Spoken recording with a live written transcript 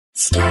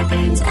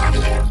Scarpins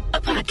Avenue,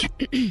 a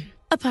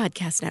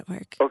podcast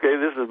network. Okay,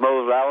 this is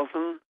Mose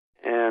Allison,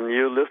 and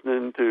you're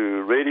listening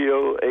to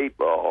Radio 8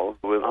 Ball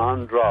with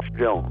Andros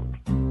Jones.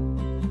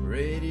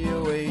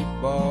 Radio 8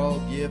 Ball,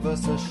 give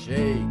us a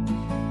shake.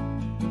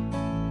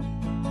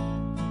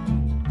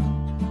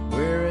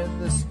 We're in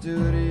the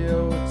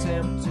studio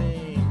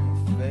tempting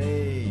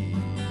fate,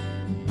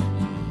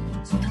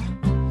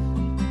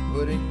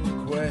 putting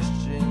the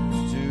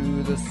questions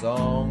to the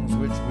songs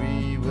which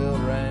we will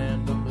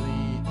randomly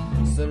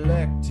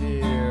select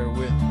here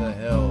with the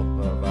help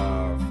of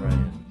our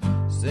friend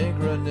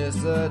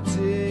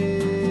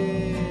Synchronicity.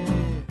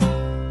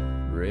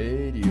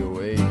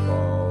 Radio 8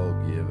 Ball,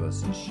 give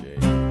us a shake.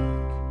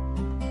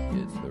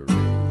 It's the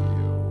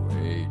Radio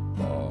 8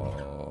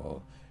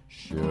 Ball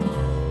Show.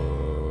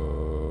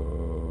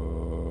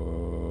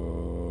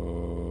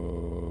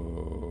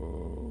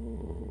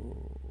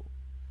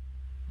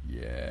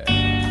 Yeah.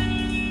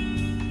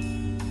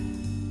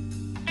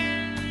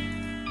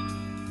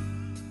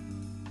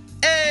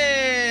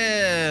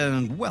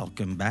 And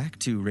welcome back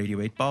to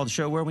Radio 8 Ball, the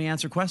show where we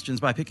answer questions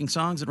by picking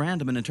songs at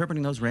random and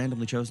interpreting those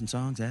randomly chosen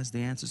songs as the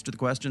answers to the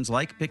questions,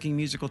 like picking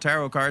musical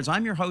tarot cards.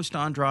 I'm your host,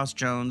 Andros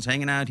Jones,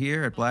 hanging out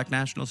here at Black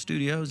National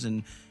Studios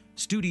in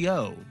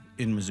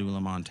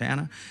Missoula,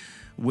 Montana,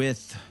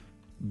 with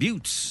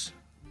Buttes.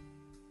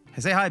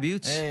 Say hi,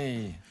 Buttes.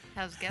 Hey.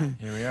 How's it going?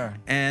 Here we are.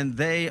 And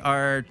they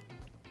are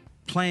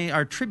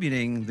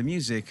tributing the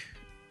music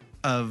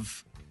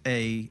of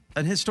an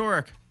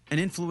historic, an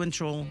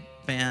influential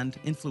band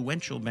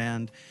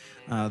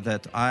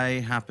that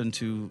I happen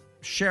to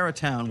share a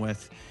town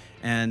with.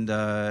 And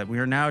we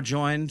are now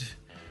joined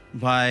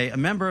by a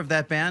member of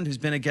that band who's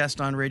been a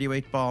guest on Radio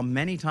 8 Ball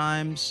many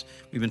times.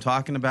 We've been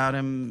talking about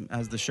him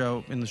in the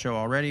show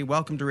already.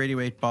 Welcome to Radio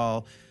 8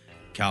 Ball,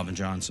 Calvin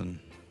Johnson.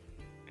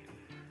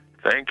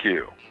 Thank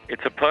you.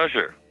 It's a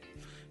pleasure.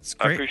 It's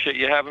I great. appreciate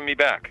you having me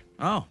back.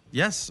 Oh,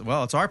 yes.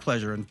 Well, it's our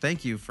pleasure, and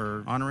thank you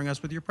for honoring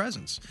us with your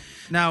presence.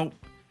 Now,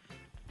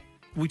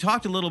 we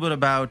talked a little bit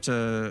about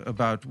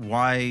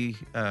why,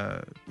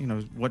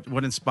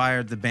 what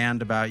inspired the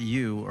band about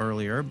you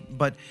earlier,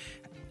 but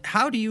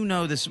how do you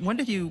know this?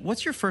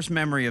 What's your first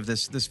memory of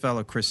this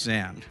fellow, Chris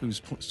Sand,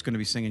 who's going to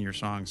be singing your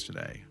songs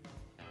today?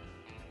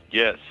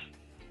 Yes.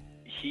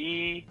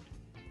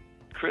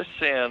 Chris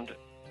Sand,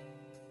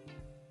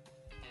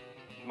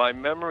 my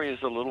memory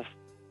is a little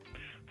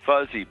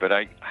fuzzy, but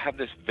I have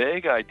this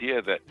vague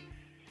idea that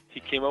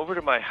he came over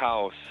to my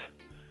house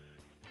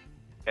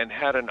and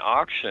had an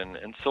auction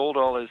and sold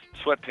all his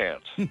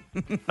sweatpants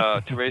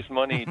to raise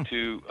money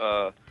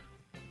to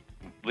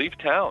leave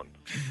town,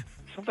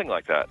 something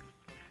like that.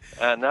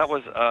 And that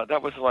was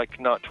like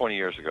not 20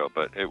 years ago,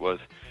 but it was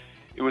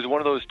one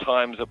of those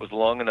times that was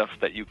long enough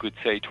that you could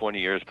say 20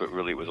 years, but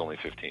really it was only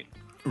 15.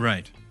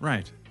 Right.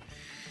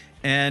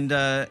 And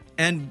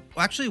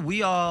actually,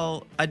 we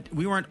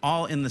weren't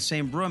all in the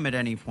same room at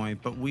any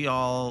point, but we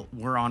all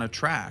were on a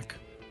track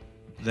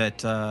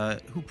that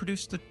who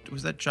produced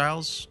was that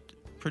Giles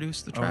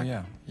produced the track?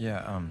 Oh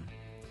yeah.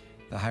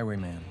 The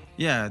Highwayman.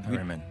 Yeah,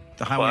 Highwayman.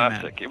 The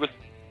Highwayman. Classic. It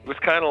was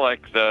kind of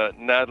like the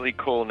Natalie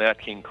Cole, Nat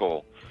King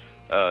Cole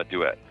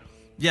duet.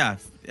 Yeah,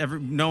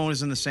 no one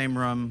was in the same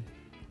room.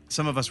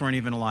 Some of us weren't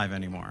even alive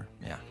anymore.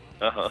 Yeah.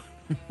 Uh-huh.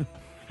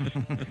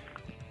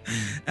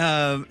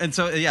 And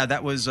so, yeah,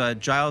 that was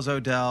Giles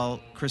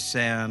O'Dell, Chris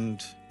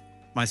Sand,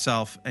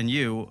 myself, and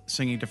you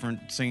singing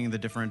the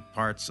different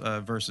parts,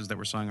 verses that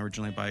were sung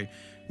originally by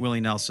Willie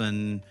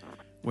Nelson,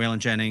 Waylon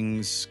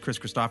Jennings, Chris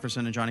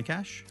Christopherson, and Johnny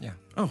Cash. Yeah.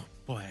 Oh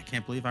boy, I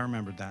can't believe I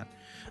remembered that.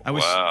 I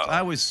was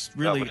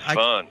really that was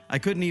fun. I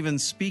couldn't even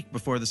speak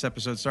before this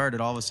episode started.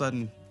 All of a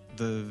sudden,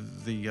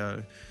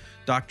 the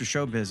Dr.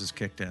 Showbiz has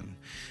kicked in.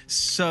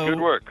 So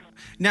Good work.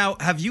 Now,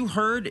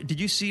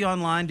 did you see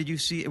online,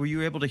 were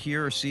you able to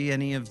hear or see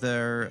any of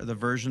the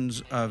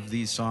versions of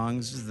these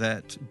songs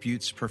that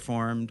Buttes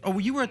performed? Oh,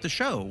 you were at the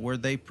show where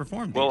they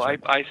performed these. Well,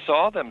 I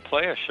saw them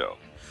play a show.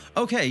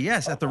 Okay,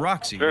 yes, at the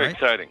Roxy, Very right?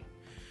 exciting.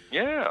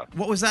 Yeah.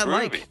 What was that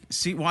Groovy.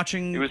 like?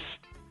 Watching... It was...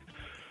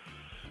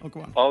 Oh, go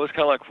on. I was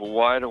kind of like, well,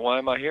 why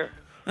am I here?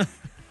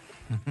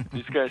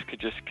 These guys could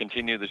just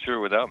continue the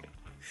tour without me.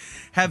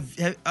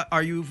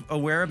 Are you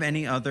aware of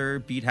any other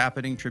Beat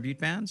Happening tribute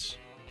bands?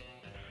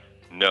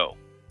 No.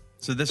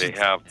 So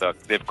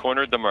They've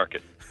cornered the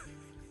market.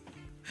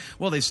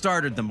 Well, they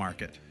started the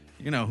market.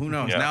 Who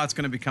knows? Yeah. Now it's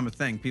going to become a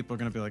thing. People are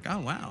going to be like, "Oh,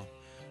 wow."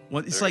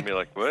 Well, it's They're like,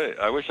 gonna be like, wait,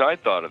 I wish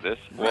I'd thought of this.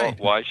 Right.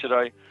 Well, why should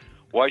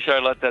I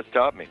let that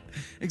stop me?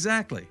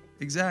 Exactly.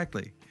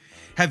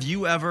 Have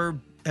you ever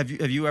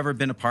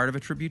been a part of a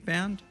tribute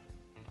band?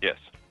 Yes.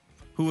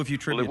 Who have you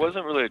tributed? Well, it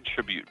wasn't really a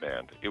tribute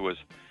band. It was.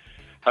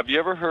 Have you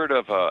ever heard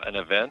of an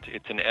event?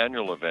 It's an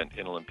annual event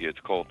in Olympia. It's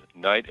called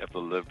Night of the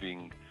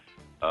Living,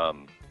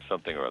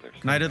 something or other.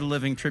 Night of the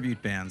Living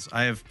tribute bands.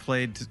 I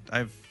played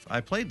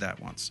that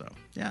once. So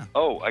yeah.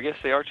 Oh, I guess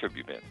they are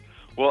tribute bands.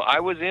 Well, I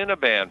was in a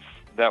band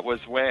that was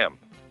Wham.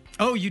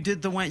 Oh, you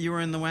did the Wham. You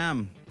were in the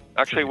Wham.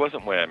 Actually, it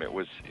wasn't Wham. It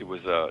was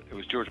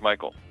George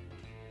Michael.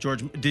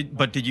 George,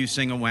 did you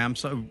sing a Wham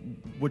song?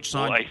 Which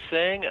song? Well, I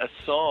sang a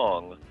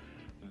song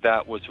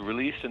that was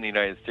released in the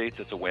United States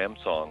as a Wham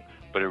song,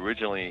 but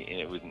originally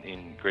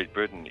in Great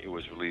Britain it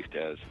was released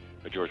as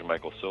a George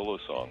Michael solo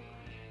song.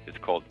 It's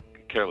called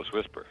Careless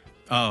Whisper.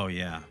 Oh,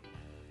 yeah.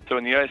 So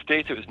in the United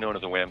States it was known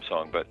as a Wham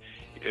song, but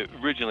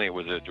originally it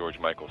was a George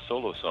Michael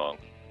solo song,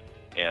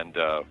 and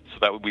so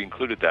that we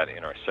included that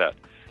in our set.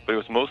 But it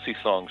was mostly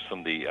songs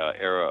from the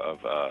era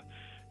of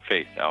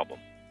Faith album.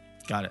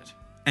 Got it.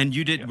 And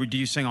you did? Yeah. Do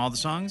you sing all the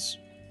songs?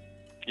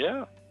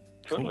 Yeah,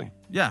 totally. Cool.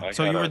 Yeah.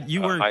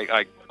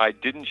 I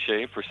didn't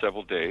shave for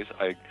several days.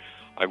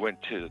 I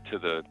went to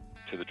the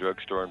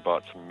drugstore and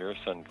bought some mirror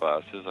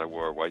sunglasses. I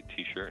wore a white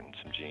T-shirt and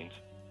some jeans.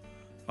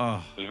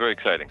 Oh, it was very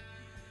exciting.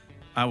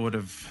 I would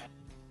have.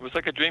 It was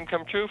like a dream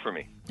come true for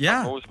me.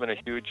 Yeah. I've always been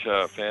a huge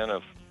fan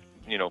of,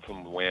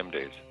 from the Wham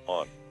days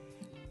on.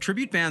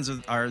 Tribute bands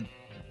are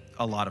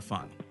a lot of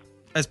fun.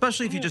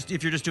 Especially if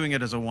you're just doing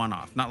it as a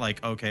one-off, not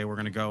like, okay, we're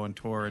going to go and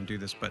tour and do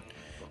this, but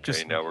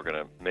now we're going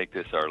to make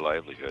this our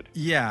livelihood.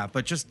 Yeah,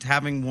 but just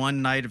having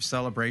one night of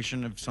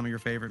celebration of some of your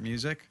favorite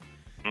music.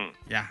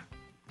 Yeah.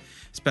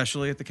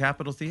 Especially at the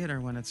Capitol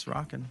Theater when it's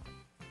rocking.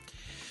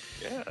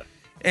 Yeah.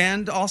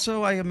 And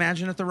also, I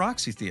imagine at the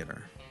Roxy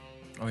Theater.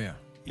 Oh, yeah.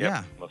 Yep,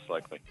 yeah. Most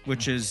likely.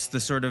 Which is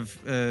the sort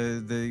of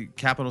the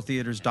Capitol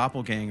Theater's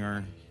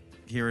doppelganger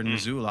here in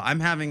Missoula. I'm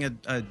having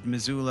a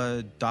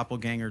Missoula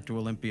doppelganger to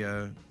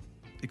Olympia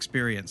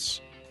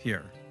experience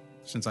here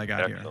since I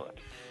got here.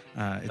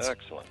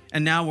 Excellent.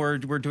 And now we're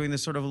doing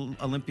this sort of little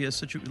Olympia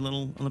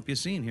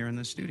scene here in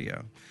the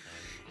studio,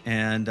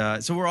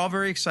 and so we're all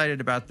very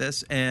excited about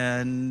this.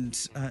 And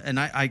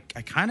I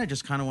kind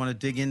of want to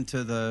dig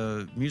into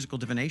the musical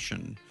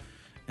divination,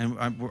 and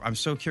I'm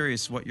so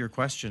curious what your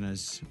question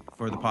is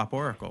for the Pop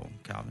Oracle,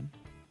 Calvin.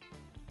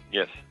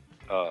 Yes.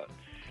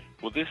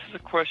 Well, this is a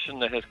question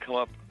that has come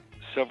up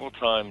several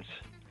times.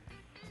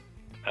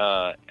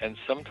 And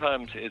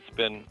sometimes it's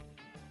been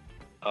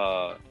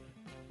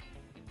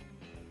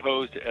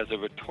posed as a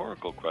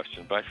rhetorical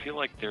question, but I feel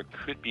like there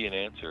could be an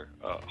answer,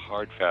 a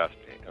hard, fast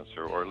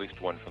answer, or at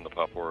least one from the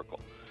Pop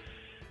Oracle.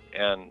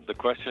 And the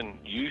question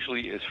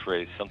usually is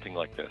phrased something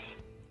like this: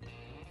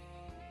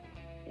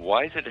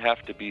 why does it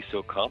have to be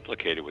so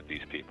complicated with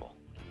these people?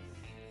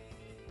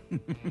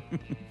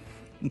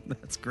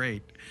 That's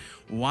great.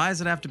 Why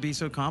does it have to be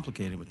so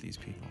complicated with these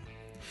people?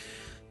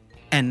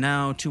 And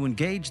now, to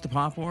engage the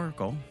Pop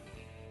Oracle,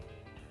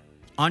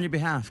 on your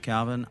behalf,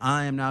 Calvin,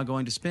 I am now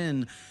going to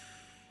spin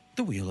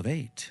the Wheel of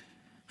 8.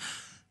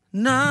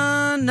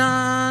 Na,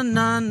 na,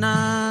 na,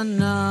 na,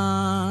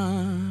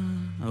 na,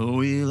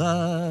 Wheel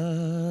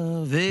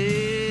of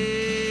 8.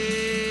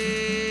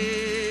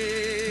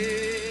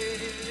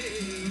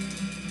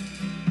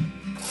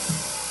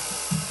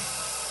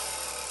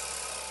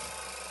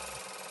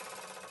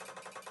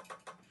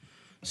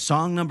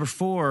 Song number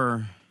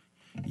 4.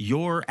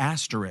 Your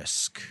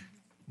Asterisk.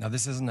 Now,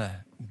 this isn't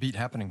a Beat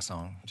Happening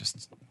song.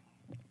 Just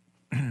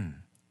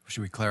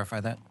should we clarify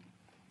that?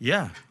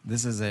 Yeah.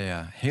 This is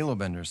a Halo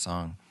Bender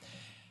song.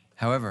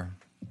 However,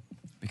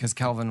 because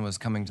Calvin was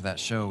coming to that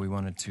show, we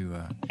wanted to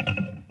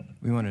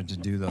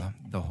do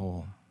the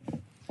whole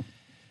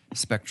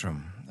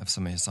spectrum of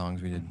some of his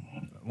songs. We did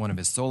one of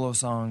his solo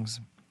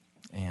songs,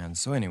 and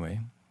so anyway,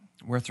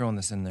 we're throwing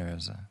this in there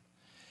as a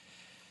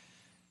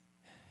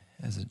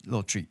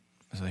little treat.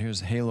 So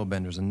here's Halo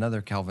Benders,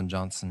 another Calvin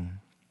Johnson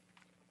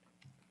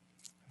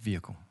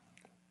vehicle.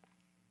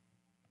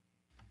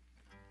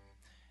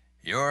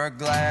 You're a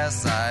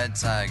glass-eyed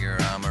tiger,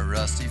 I'm a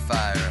rusty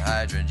fire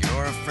hydrant.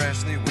 You're a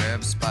freshly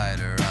webbed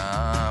spider,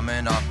 I'm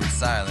an awkward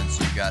silence.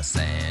 You got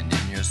sand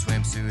in your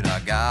swimsuit, I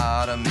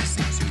got a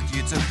missing tooth.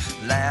 You took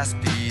last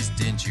piece,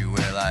 didn't you?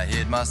 Well, I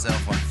hid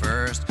myself one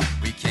first.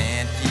 We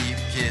can't keep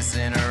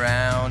kissing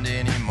around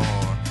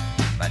anymore.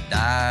 My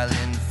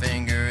dialing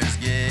finger is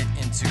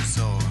getting too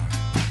sore.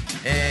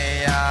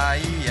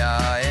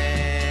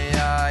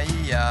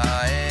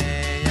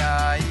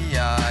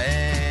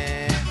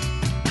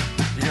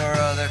 Your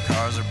other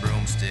car's a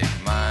broomstick,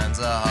 mine's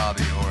a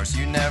hobby horse.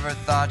 You never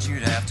thought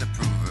you'd have to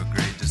prove a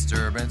great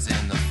disturbance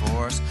in the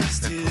force.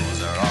 The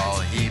clothes are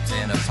all heaped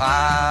in a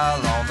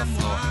pile on the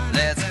floor.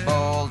 Let's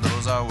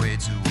bulldoze our way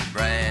to a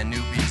brand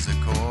new piece of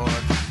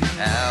cord.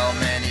 How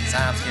many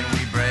times can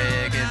we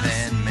break and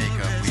then make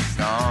up? We've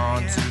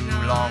gone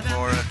too long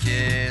for a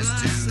kiss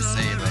to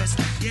save us.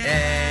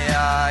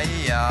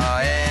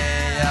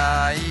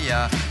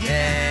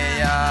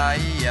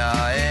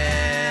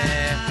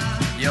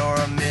 You're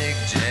a MiG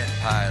jet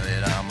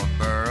pilot, I'm a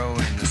burrow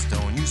in the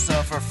stone. You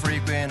suffer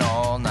frequent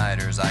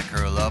all-nighters, I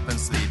curl up and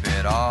sleep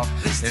it off.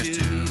 There's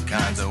two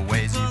kinds of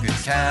ways you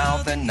could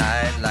count the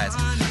night lights.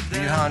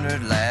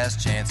 300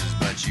 last chances,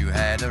 but you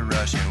had to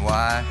rush, and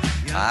why?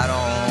 I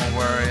don't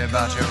worry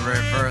about your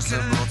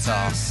reversible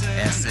talk.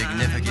 As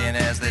significant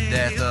as the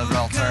death of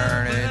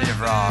alternative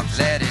rock.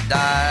 Let it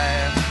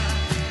die,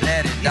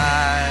 let it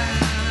die,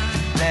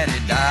 let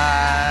it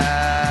die.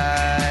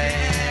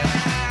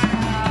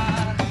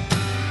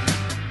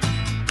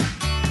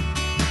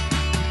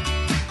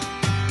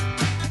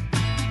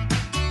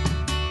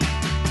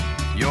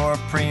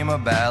 a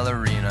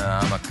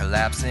ballerina, I'm a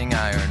collapsing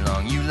iron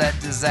lung. You let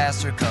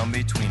disaster come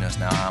between us,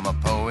 now I'm a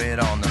poet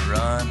on the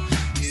run.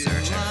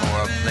 Searching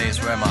for a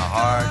place where my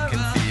heart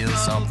can feel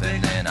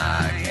something, and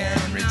I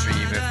can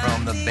retrieve it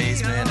from the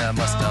basement of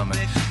my stomach.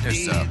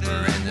 There's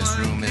supper in this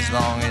room as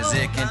long as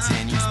it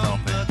continues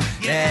thumping.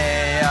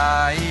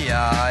 Yeah,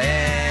 yeah,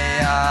 yeah.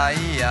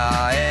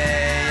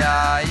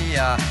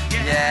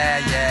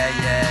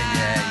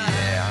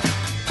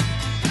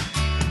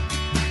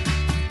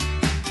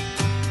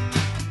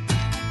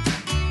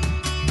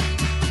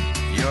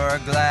 You're a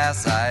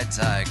glass-eyed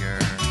tiger.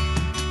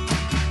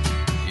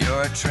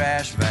 You're a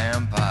trash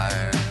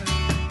vampire.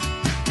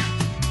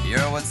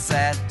 You're what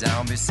sat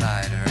down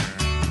beside her.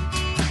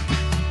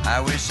 I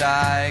wish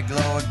I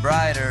glowed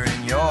brighter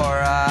in your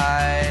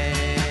eyes.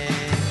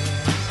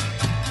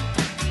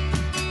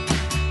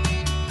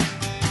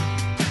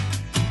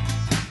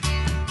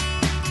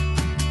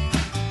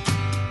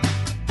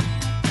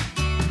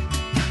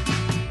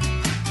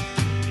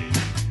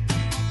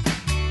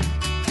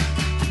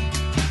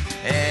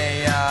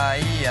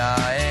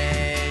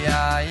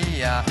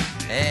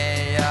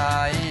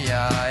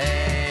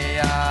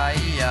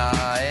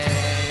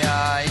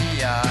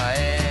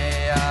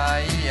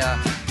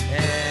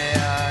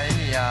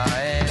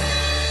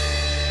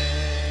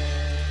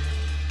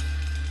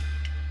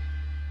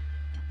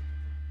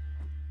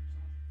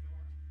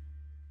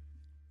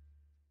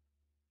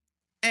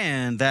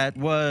 And that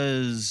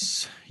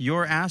was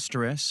Your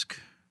Asterisk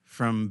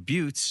from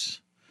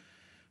Buttes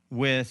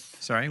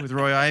with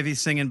Roy Ivey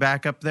singing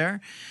back up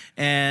there.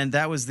 And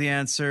that was the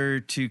answer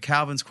to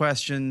Calvin's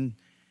question.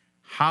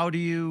 How do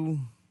you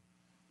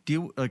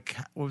like,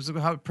 what was it,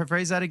 how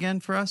phrase that again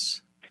for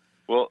us?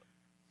 Well,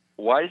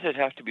 why does it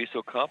have to be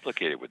so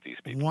complicated with these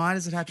people? Why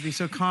does it have to be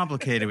so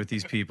complicated with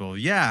these people?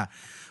 Yeah.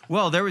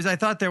 Well, I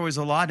thought there was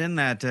a lot in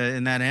that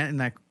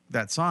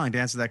song to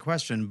answer that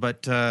question,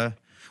 but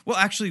well,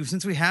 actually,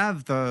 since we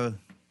have the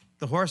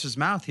horse's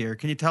mouth here,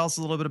 can you tell us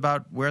a little bit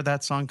about where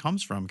that song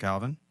comes from,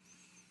 Calvin?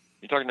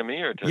 You talking to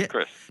me or to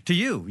Chris? To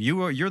you.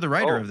 You're the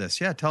writer of this.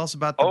 Yeah, tell us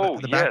about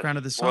the background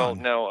of the song. Well,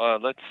 now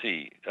let's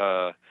see.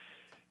 Well,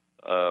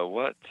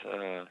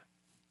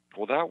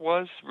 that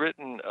was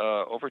written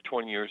over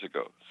 20 years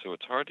ago, so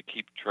it's hard to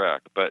keep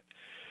track. But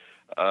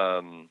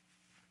well,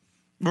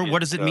 what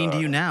does it mean to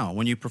you now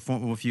when you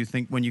perform?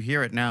 When you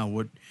hear it now,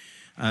 what?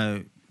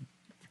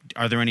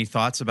 Are there any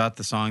thoughts about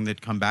the song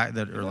that come back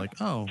that are like,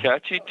 oh,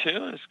 catchy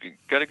tune? It's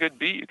got a good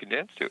beat. You can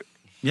dance to it.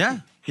 Yeah.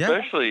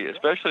 Especially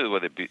the way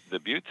the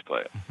Buttes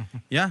play it.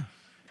 Yeah.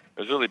 It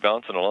was really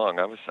bouncing along.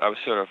 I was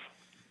sort of,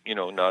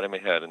 nodding my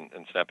head and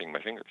snapping my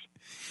fingers.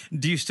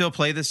 Do you still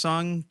play this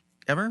song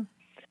ever?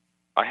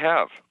 I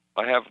have.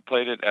 I have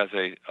played it as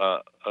a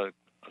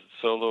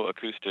solo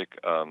acoustic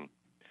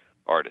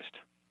artist.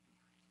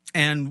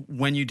 And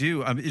when you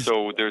do,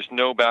 so there's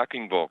no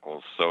backing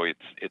vocals. So I'm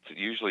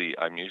usually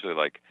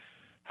like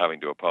having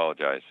to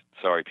apologize.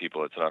 Sorry,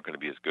 people, it's not going to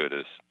be as good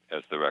as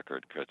the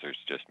record because there's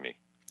just me.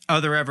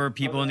 Are there ever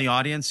people in the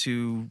audience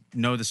who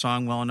know the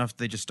song well enough that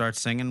they just start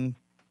singing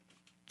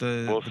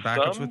the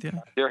backups with you?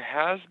 There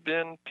has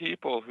been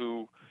people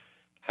who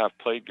have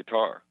played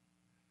guitar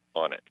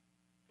on it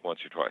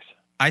once or twice.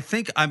 I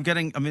think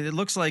it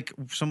looks like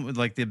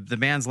the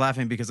band's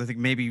laughing because I think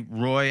maybe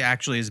Roy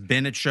actually has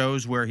been at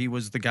shows where he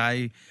was the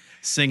guy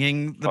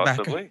singing the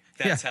Possibly. backup.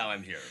 That's how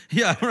I'm here.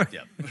 Yeah, right.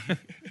 Yep.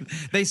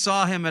 They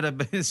saw him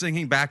at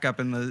singing backup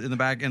from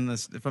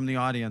the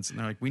audience, and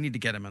they're like, "We need to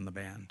get him in the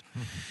band."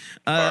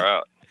 Far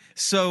out.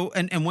 So,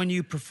 and when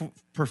you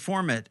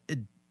perform it,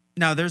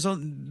 now there's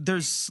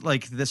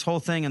like this whole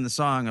thing in the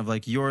song of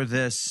like, you're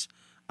this,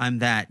 I'm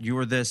that,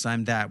 you're this,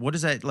 I'm that. What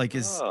does that like?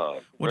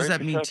 What does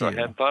that mean to you? I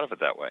hadn't thought of it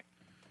that way.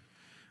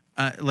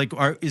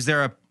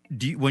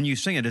 When you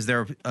sing it, is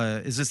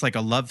this like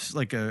a love,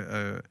 like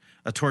a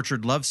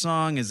tortured love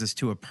song? Is this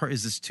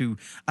to?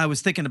 I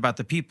was thinking about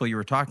the people you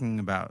were talking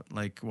about.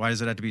 Like, why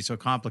does it have to be so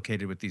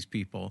complicated with these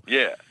people?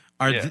 Yeah.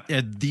 Are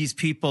these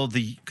people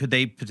could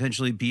they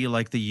potentially be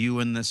like the you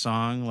in the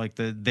song? Like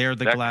they're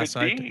the glass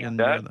eye?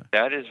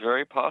 That is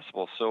very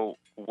possible. So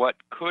what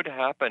could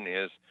happen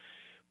is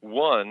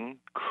one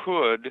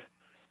could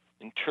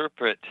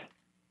interpret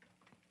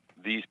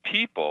these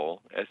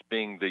people as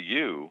being the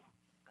you,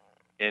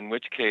 in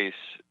which case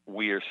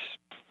we're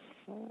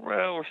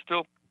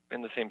still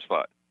in the same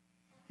spot.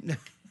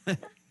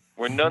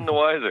 We're none the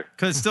wiser.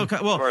 Because still, as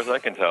far as I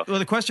can tell. Well,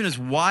 the question is,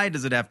 why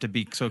does it have to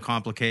be so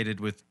complicated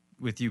with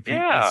you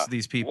people?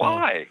 These people.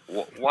 Why?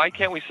 Why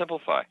can't we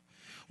simplify?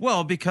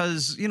 Well,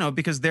 because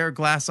they're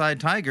glass-eyed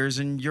tigers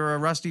and you're a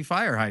rusty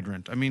fire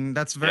hydrant. I mean,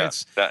 that's very.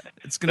 It's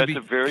going to be.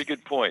 That's a very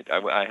good point.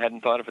 I hadn't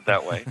thought of it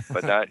that way,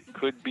 but that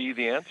could be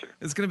the answer.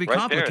 It's going to be right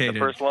complicated. There in the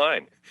first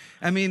line.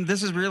 I mean,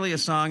 this is really a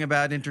song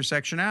about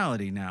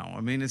intersectionality now.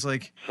 I mean, it's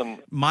like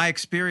my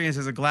experience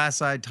as a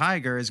glass-eyed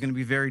tiger is going to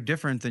be very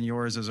different than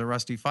yours as a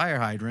rusty fire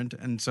hydrant,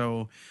 and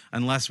so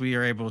unless we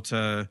are able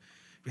to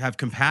have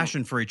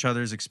compassion for each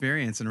other's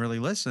experience and really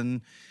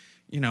listen,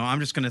 I'm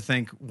just going to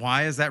think,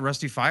 why is that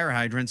rusty fire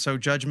hydrant so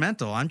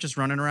judgmental? I'm just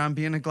running around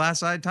being a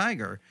glass-eyed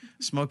tiger,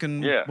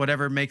 smoking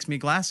whatever makes me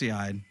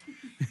glassy-eyed.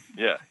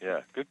 Yeah.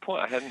 Good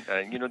point. I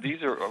hadn't.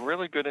 These are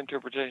really good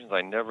interpretations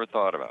I never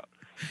thought about.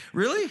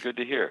 Really? It's good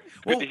to hear.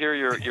 Good to hear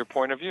your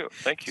point of view.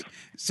 Thank you.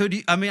 So,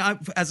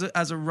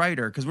 as a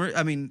writer, because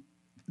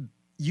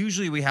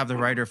usually we have the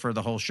writer for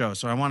the whole show,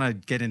 so I want to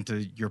get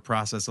into your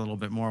process a little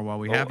bit more while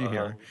we have you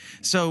here.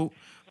 So,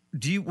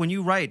 when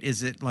you write,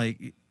 is it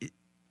like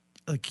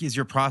is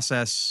your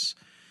process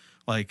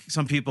like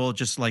some people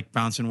just like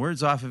bouncing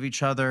words off of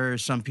each other?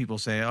 Some people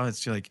say, oh,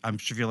 it's like I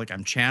feel like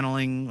I'm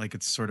channeling, like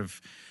it's sort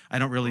of I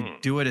don't really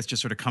do it. It's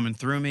just sort of coming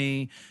through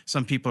me.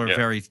 Some people are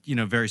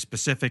very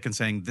specific and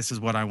saying this is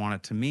what I want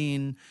it to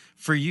mean.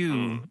 For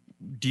you,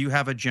 do you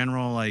have a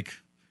general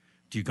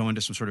do you go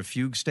into some sort of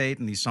fugue state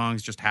and these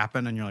songs just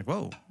happen and you're like,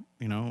 whoa,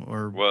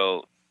 or?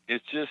 Well,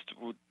 it's just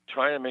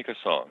trying to make a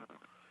song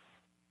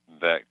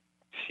that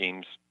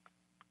seems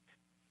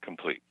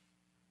complete.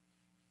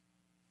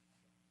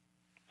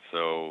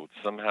 So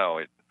somehow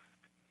it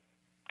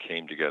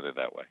came together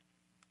that way.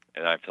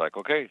 And I feel like,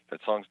 okay, that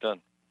song's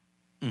done.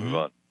 Move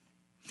on.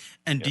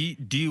 And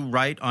do you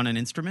write on an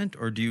instrument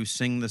or do you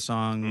sing the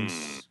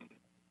songs?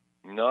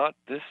 Not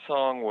this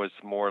song was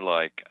more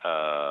like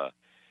the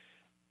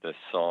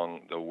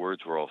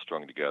words were all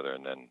strung together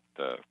and then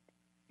the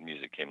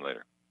music came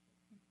later.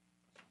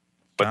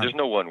 But there's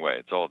no one way.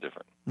 It's all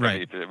different.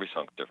 Right. Every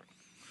song's different.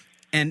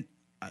 And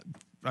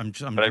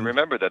but I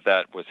remember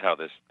that was how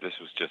this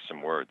was just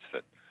some words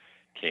that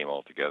came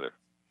all together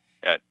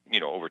at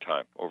over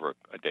time, over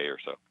a day or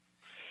so.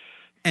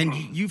 And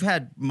you've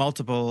had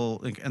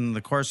multiple, in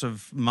the course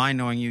of my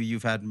knowing you,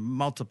 you've had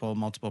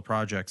multiple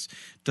projects.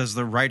 Does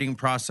the writing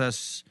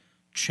process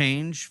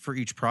change for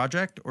each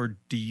project, or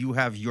do you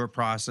have your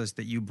process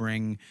that you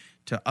bring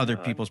to other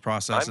people's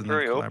process and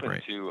then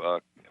collaborate? I'm very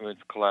open to with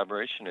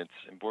collaboration. It's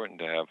important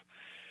to have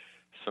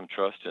some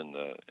trust in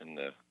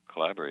the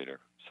collaborator.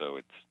 So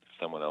it's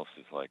someone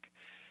else's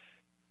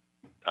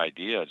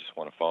idea. I just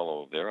want to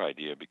follow their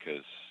idea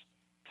because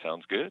it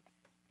sounds good.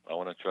 I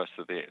want to trust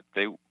that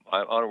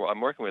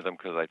I'm working with them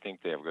because I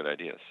think they have a good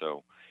idea.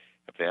 So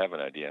if they have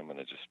an idea, I'm going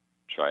to just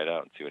try it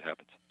out and see what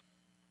happens.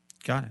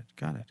 Got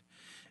it.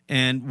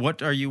 And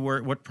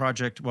what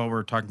project, while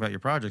we're talking about your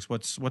projects,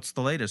 what's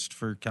the latest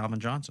for Calvin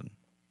Johnson?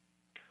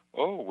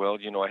 Oh, well,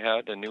 I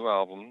had a new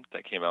album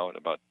that came out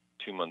about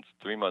 3 months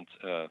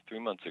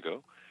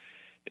ago.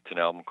 It's an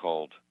album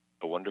called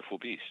A Wonderful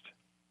Beast.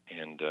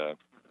 And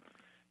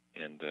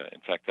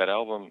in fact, that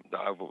album,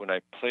 when I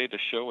played a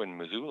show in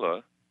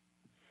Missoula,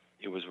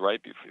 it was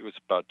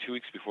about 2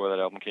 weeks before that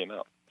album came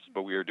out.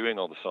 But we were doing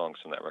all the songs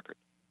from that record.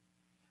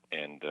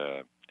 And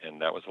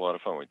that was a lot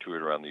of fun. We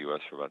toured around the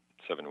U.S. for about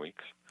 7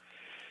 weeks.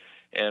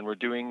 And we're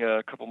doing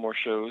a couple more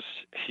shows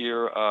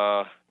here.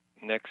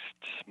 Next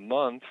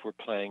month, we're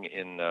playing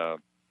in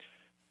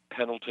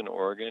Pendleton,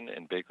 Oregon,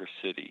 and Baker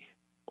City,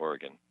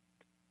 Oregon,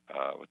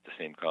 with the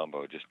same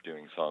combo, just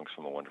doing songs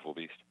from A Wonderful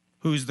Beast.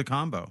 Who's the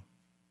combo?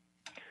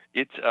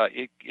 It's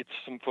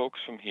some folks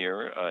from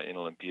here in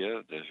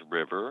Olympia. There's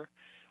River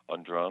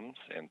on drums,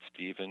 and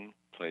Steven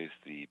plays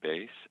the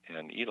bass,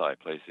 and Eli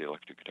plays the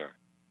electric guitar.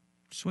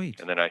 Sweet.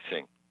 And then I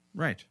sing.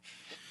 Right.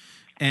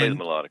 Play the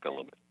melodic a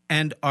little bit.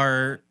 And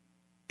who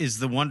is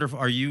the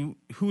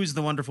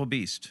Wonderful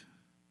Beast?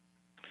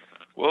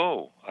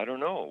 Whoa, I don't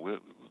know.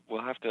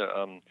 We'll have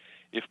to,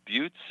 if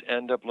Buttes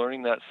end up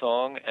learning that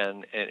song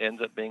and it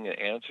ends up being an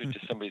answer to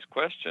somebody's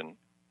question,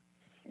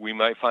 we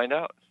might find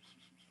out.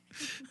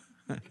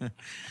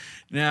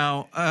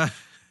 Now,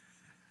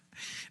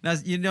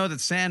 you know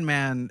that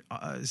Sandman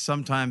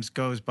sometimes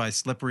goes by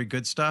Slippery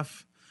Good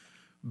Stuff,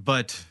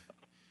 but...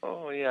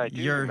 Oh, yeah, I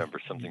do remember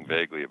something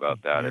vaguely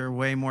about that. You're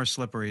way more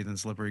slippery than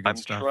Slippery Good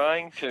Stuff. I'm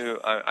trying to...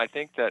 I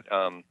think that,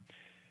 I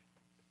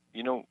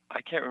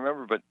can't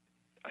remember, but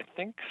I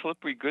think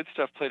Slippery Good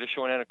Stuff played a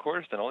show in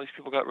Anacortes, and all these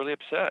people got really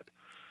upset.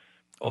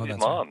 All these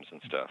moms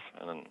and stuff.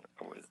 And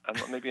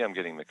maybe I'm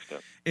getting mixed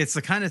up. It's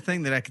the kind of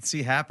thing that I could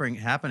see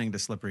happening to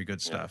Slippery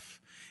Good Stuff.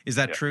 Yeah. Is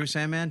that true,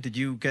 Sandman? Did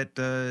you get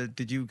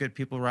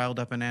people riled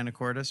up in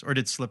Anacortes, or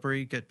did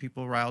Slippery get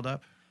people riled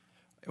up?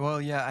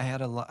 Well, yeah, I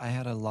had a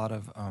lot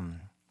of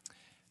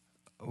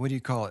what do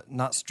you call it?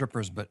 Not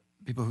strippers, but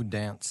people who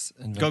dance.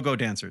 Go-go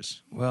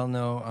dancers. Well,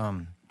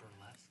 no,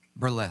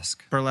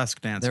 burlesque.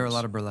 Burlesque dancers. There were a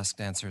lot of burlesque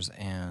dancers,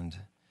 and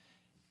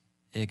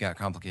it got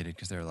complicated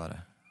because there were a lot of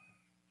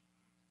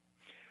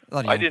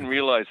I didn't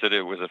realize that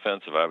it was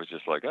offensive. I was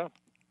just like, oh,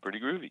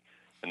 pretty groovy.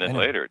 And then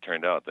later it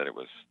turned out that it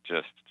was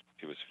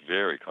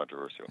very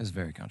controversial. It was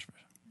very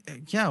controversial.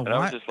 Yeah. And I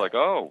was just like,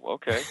 oh,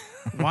 okay.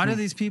 Why do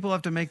these people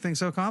have to make things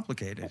so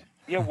complicated?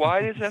 Yeah,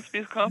 why does it have to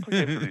be so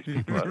complicated for these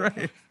people?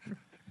 Right.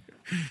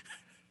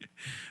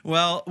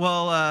 Well,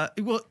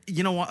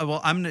 you know what?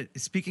 Well,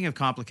 speaking of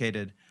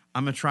complicated,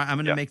 I'm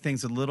gonna make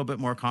things a little bit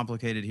more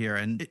complicated here.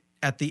 And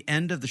at the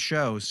end of the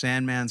show,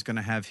 Sandman's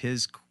gonna have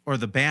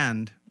the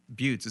band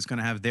Buttes is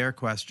gonna have their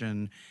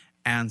question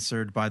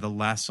answered by the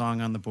last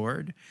song on the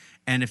board.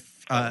 And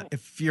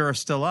if you're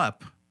still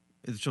up,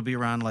 She'll be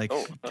around like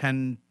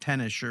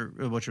 10-ish,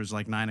 which was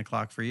like 9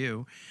 o'clock for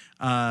you.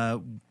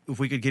 If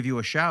we could give you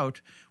a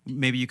shout,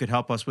 maybe you could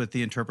help us with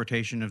the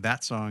interpretation of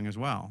that song as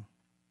well.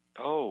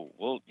 Oh,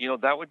 well,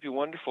 that would be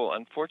wonderful.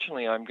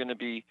 Unfortunately, I'm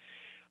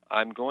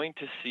going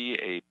to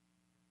see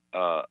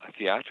a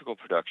theatrical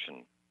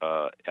production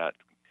of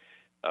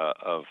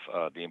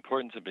The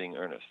Importance of Being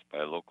Earnest by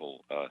a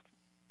local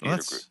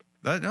theater group.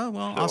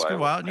 Oscar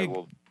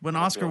Wilde. When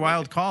Oscar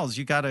Wilde calls,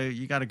 you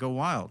gotta go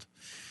wild.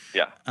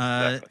 Yeah.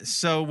 Exactly.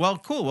 So, well,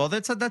 cool. Well,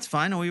 that's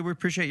fine. We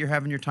appreciate you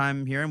having your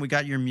time here, and we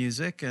got your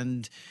music,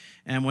 and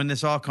when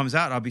this all comes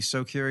out, I'll be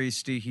so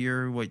curious to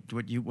hear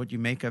what you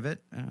make of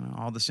it,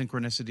 all the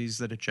synchronicities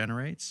that it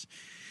generates,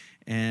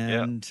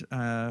 and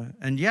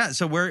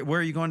So, where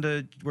are you going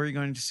to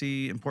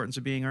see Importance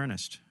of Being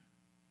Earnest?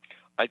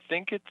 I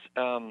think it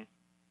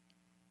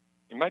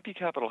might be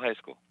Capitol High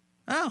School.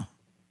 Oh,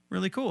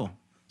 really cool.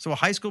 So a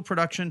high school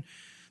production.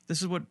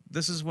 This is what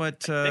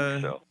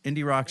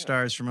indie rock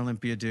stars from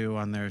Olympia do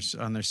on their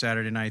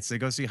Saturday nights. They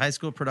go see high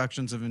school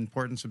productions of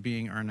Importance of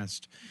Being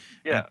Earnest.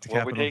 Yeah,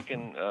 well, we're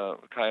taking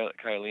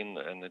Kylene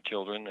and the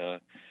children.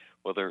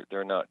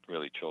 They're not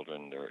really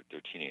children; they're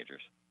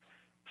teenagers.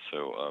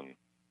 So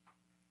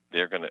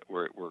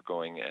we're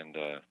going, and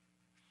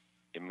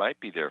it might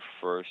be their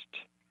first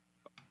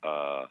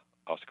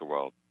Oscar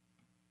Wilde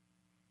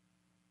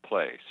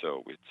play.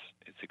 So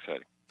it's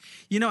exciting.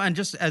 And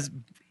just as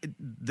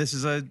this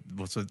is so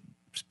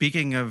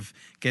speaking of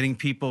getting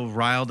people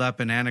riled up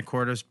in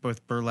Anacortes,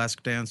 both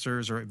burlesque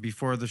dancers, or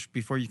before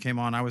you came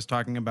on, I was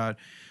talking about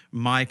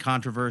my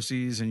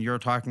controversies, and you're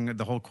talking,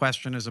 the whole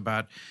question is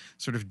about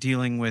sort of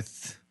dealing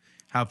with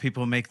how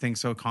people make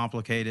things so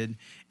complicated.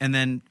 And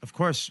then, of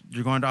course,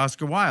 you're going to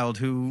Oscar Wilde,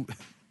 who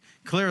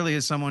clearly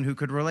is someone who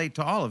could relate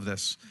to all of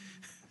this.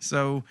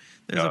 So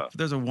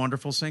there's a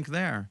wonderful sync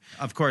there.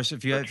 Of course,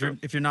 if you're out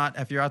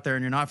there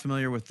and you're not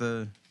familiar with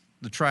the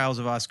trials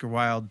of Oscar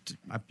Wilde,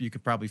 you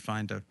could probably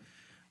find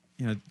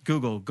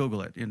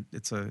Google it.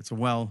 It's a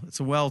well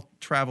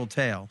traveled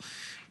tale.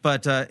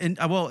 But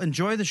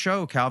enjoy the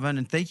show, Calvin,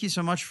 and thank you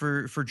so much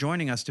for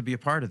joining us to be a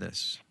part of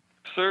this.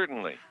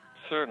 Certainly,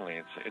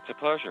 it's a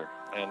pleasure,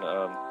 and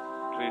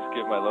please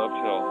give my love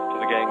to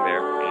the gang there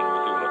in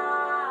Missoula.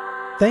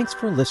 Thanks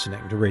for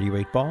listening to Radio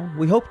 8 Ball.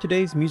 We hope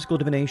today's musical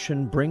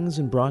divination brings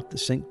and brought the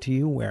sync to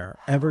you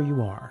wherever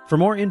you are. For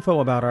more info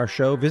about our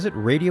show, visit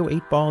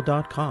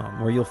radio8ball.com,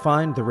 where you'll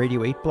find the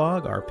Radio 8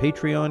 blog, our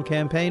Patreon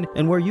campaign,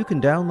 and where you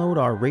can download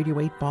our Radio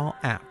 8 Ball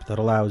app that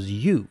allows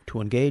you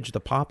to engage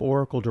the Pop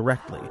Oracle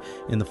directly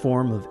in the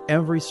form of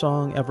every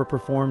song ever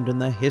performed in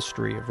the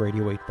history of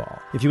Radio 8 Ball.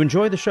 If you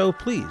enjoy the show,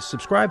 please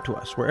subscribe to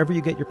us wherever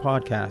you get your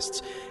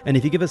podcasts. And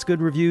if you give us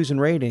good reviews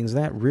and ratings,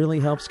 that really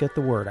helps get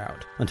the word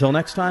out. Until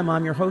next time,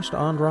 I'm your host,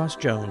 Andros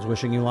Jones,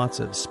 wishing you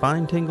lots of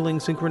spine-tingling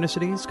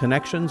synchronicities,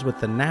 connections with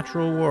the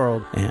natural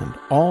world, and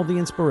all the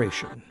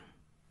inspiration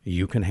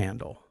you can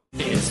handle.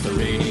 It's the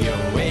Radio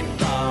 8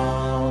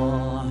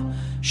 Ball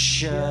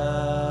Show.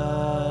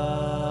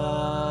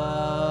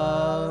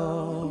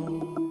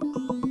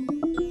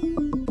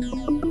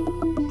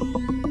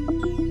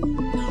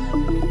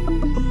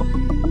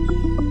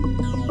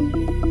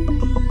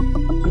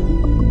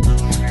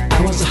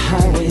 I was a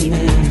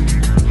highwayman.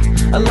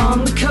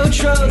 Along the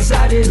coach roads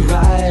I did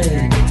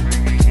ride,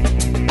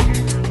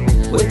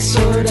 with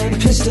sword and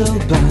pistol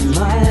by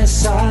my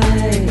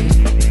side.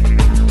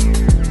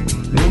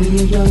 Many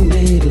a young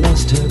maid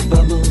lost her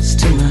bubbles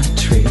to my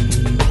tree.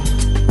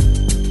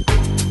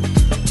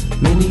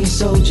 Many a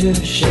soldier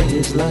shed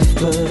his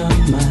lifeblood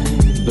on my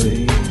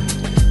blade.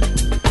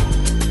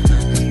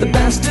 The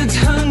bastards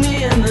hung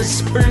me in the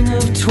spring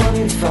of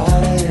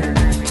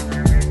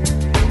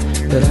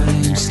 25, but I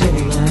am still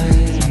alive.